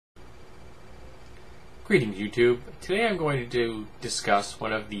Greetings, YouTube. Today I'm going to discuss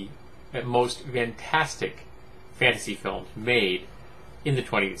one of the most fantastic fantasy films made in the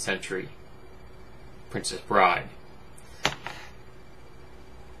 20th century, Princess Bride.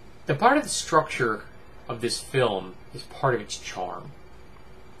 The part of the structure of this film is part of its charm.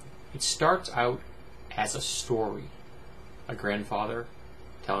 It starts out as a story. A grandfather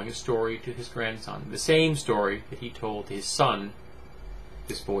telling a story to his grandson, the same story that he told his son,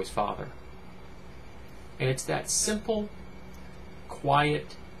 this boy's father. And it's that simple,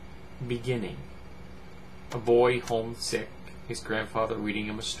 quiet beginning. A boy homesick, his grandfather reading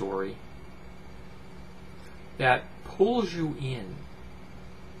him a story, that pulls you in.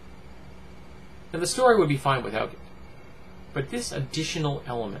 Now the story would be fine without it. But this additional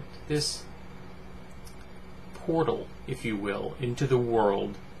element, this portal, if you will, into the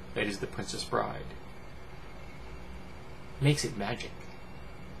world that is the Princess Bride, makes it magic.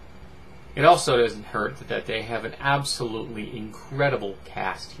 It also doesn't hurt that they have an absolutely incredible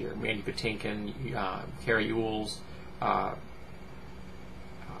cast here. Mandy Patinkin, Carrie Ewells,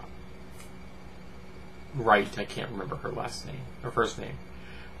 Wright, I can't remember her first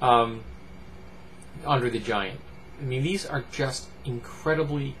name. Andre the Giant. I mean, these are just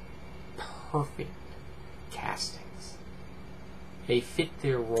incredibly perfect castings. They fit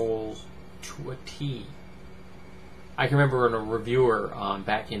their roles to a T. I can remember in a reviewer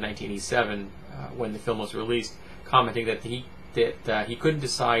back in 1987, when the film was released, commenting that he couldn't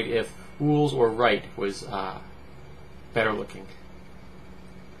decide if Ewells or Wright was better looking,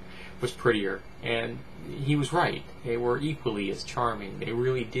 was prettier, and he was right. They were equally as charming. They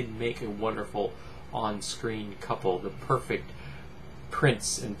really did make a wonderful on-screen couple, the perfect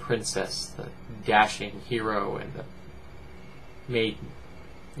prince and princess, the dashing hero and the maiden.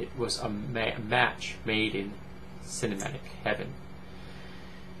 It was a match made in cinematic heaven.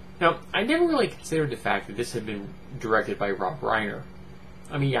 Now, I never really considered the fact that this had been directed by Rob Reiner.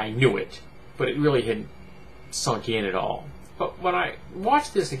 I mean, I knew it, but it really hadn't sunk in at all. But when I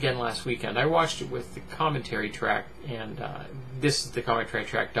watched this again last weekend, I watched it with the commentary track, and this is the commentary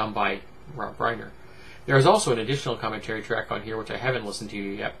track done by Rob Reiner. There is also an additional commentary track on here, which I haven't listened to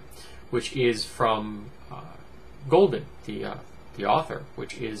yet, which is from Golden, the author,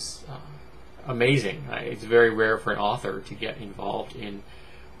 which is amazing. It's very rare for an author to get involved in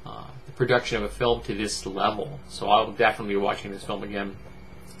the production of a film to this level. So I will definitely be watching this film again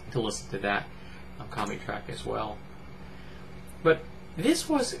to listen to that commentary track as well. But this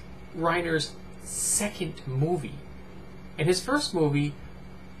was Reiner's second movie. And his first movie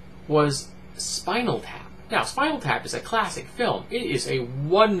was Spinal Tap. Now, Spinal Tap is a classic film. It is a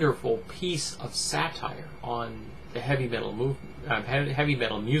wonderful piece of satire on the heavy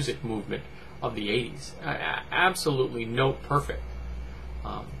metal music movement of the 80s. Absolutely note perfect.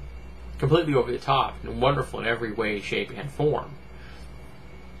 Completely over the top and wonderful in every way, shape, and form.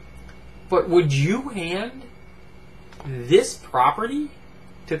 But would you hand this property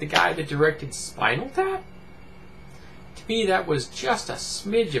to the guy that directed Spinal Tap? To me, that was just a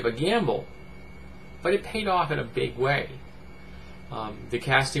smidge of a gamble, but it paid off in a big way. The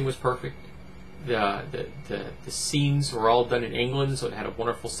casting was perfect. The scenes were all done in England, so it had a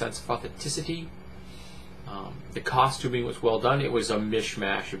wonderful sense of authenticity. The costuming was well done. It was a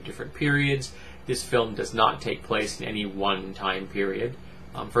mishmash of different periods. This film does not take place in any one time period.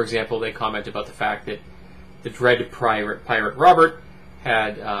 For example, they comment about the fact that the dread pirate Robert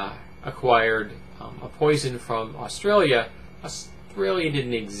had acquired a poison from Australia. Australia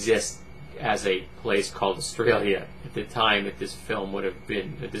didn't exist as a place called Australia at the time that this film would have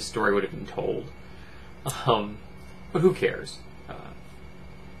been, that this story would have been told. But who cares?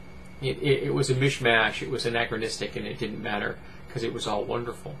 It was a mishmash, it was anachronistic, and it didn't matter because it was all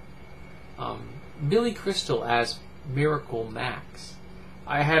wonderful. Billy Crystal as Miracle Max.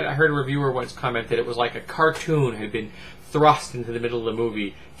 I heard a reviewer once comment that it was like a cartoon had been thrust into the middle of the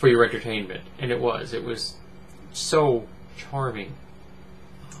movie for your entertainment, and it was. It was so charming.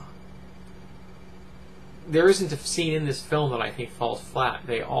 There isn't a scene in this film that I think falls flat.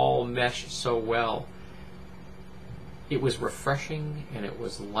 They all mesh so well. It was refreshing, and it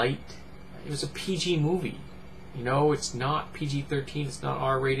was light. It was a PG movie. You know, it's not PG-13, it's not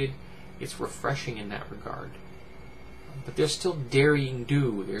R-rated. It's refreshing in that regard. But there's still daring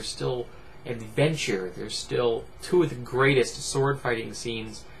do. There's still adventure. There's still two of the greatest sword fighting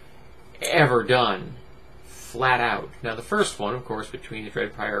scenes ever done, flat out. Now, the first one, of course, between the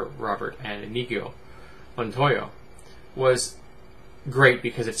Dread Pirate Robert and Inigo Montoya, was great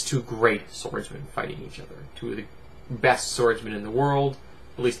because it's two great swordsmen fighting each other. Two of the best swordsmen in the world,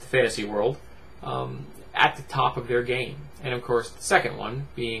 at least the fantasy world. at the top of their game. And of course, the second one,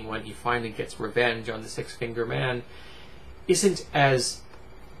 being when he finally gets revenge on the Six-Finger Man, isn't as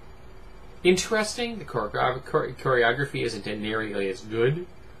interesting. The choreography isn't nearly as good.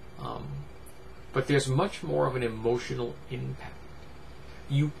 But there's much more of an emotional impact.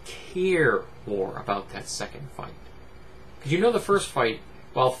 You care more about that second fight. Because you know the first fight,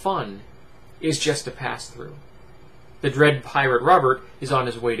 while fun, is just a pass-through. The dread pirate Robert is on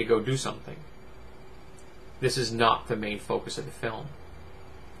his way to go do something. This is not the main focus of the film.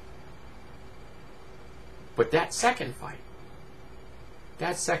 But that second fight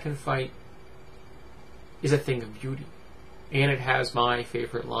is a thing of beauty. And it has my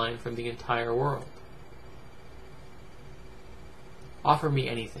favorite line from the entire world. Offer me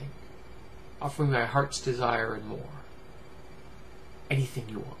anything. Offer me my heart's desire and more. Anything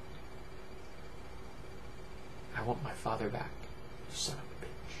you want. I want my father back, you son of a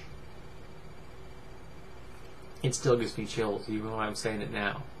bitch. It still gives me chills, even when I'm saying it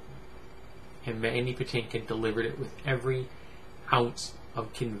now. And Mandy Patinkin delivered it with every ounce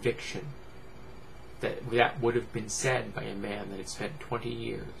of conviction that would have been said by a man that had spent 20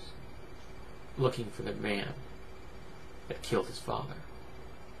 years looking for the man that killed his father.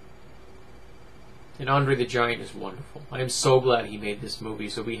 And Andre the Giant is wonderful. I am so glad he made this movie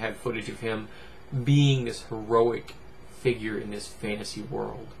so we had footage of him being this heroic figure in this fantasy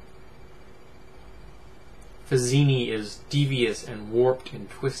world. Fazzini is devious and warped and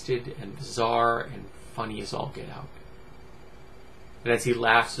twisted and bizarre and funny as all get out. And as he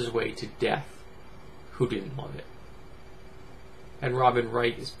laughs his way to death, who didn't love it? And Robin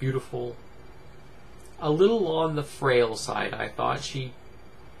Wright is beautiful. A little on the frail side, I thought. She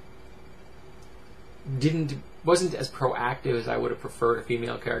wasn't as proactive as I would have preferred a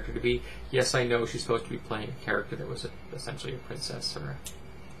female character to be. Yes, I know she's supposed to be playing a character that was essentially a princess or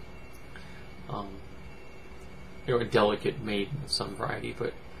a delicate maiden of some variety,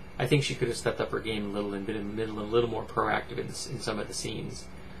 but I think she could have stepped up her game a little and been in the middle, a little more proactive in some of the scenes.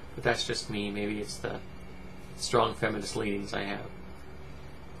 But that's just me. Maybe it's the strong feminist leanings I have.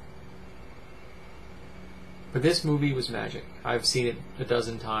 But this movie was magic. I've seen it a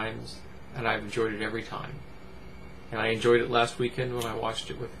dozen times, and I've enjoyed it every time. And I enjoyed it last weekend when I watched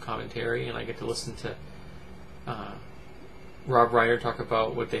it with the commentary, and I get to listen to Rob Reiner talk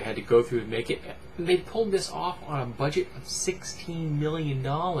about what they had to go through to make it. And they pulled this off on a budget of $16 million.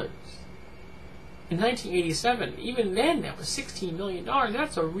 In 1987, even then, that was $16 million.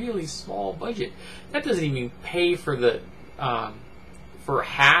 That's a really small budget. That doesn't even pay for the for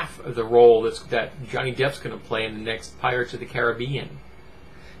half of the role that Johnny Depp's going to play in the next Pirates of the Caribbean.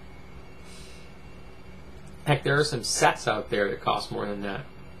 Heck, there are some sets out there that cost more than that.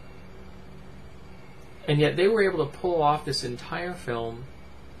 And yet they were able to pull off this entire film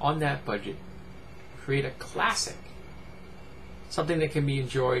on that budget, create a classic, something that can be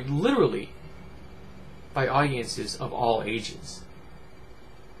enjoyed literally by audiences of all ages,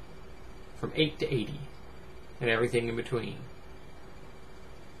 from 8 to 80, and everything in between.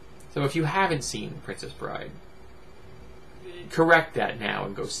 So if you haven't seen Princess Bride, correct that now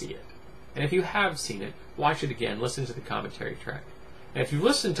and go see it. And if you have seen it, watch it again, listen to the commentary track. And if you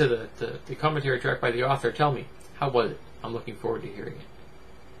listen to the commentary track by the author, tell me, how was it? I'm looking forward to hearing it.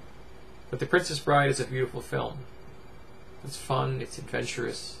 But The Princess Bride is a beautiful film. It's fun, it's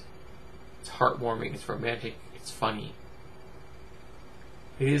adventurous, it's heartwarming, it's romantic, it's funny.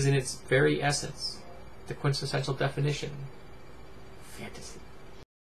 It is in its very essence the quintessential definition of fantasy.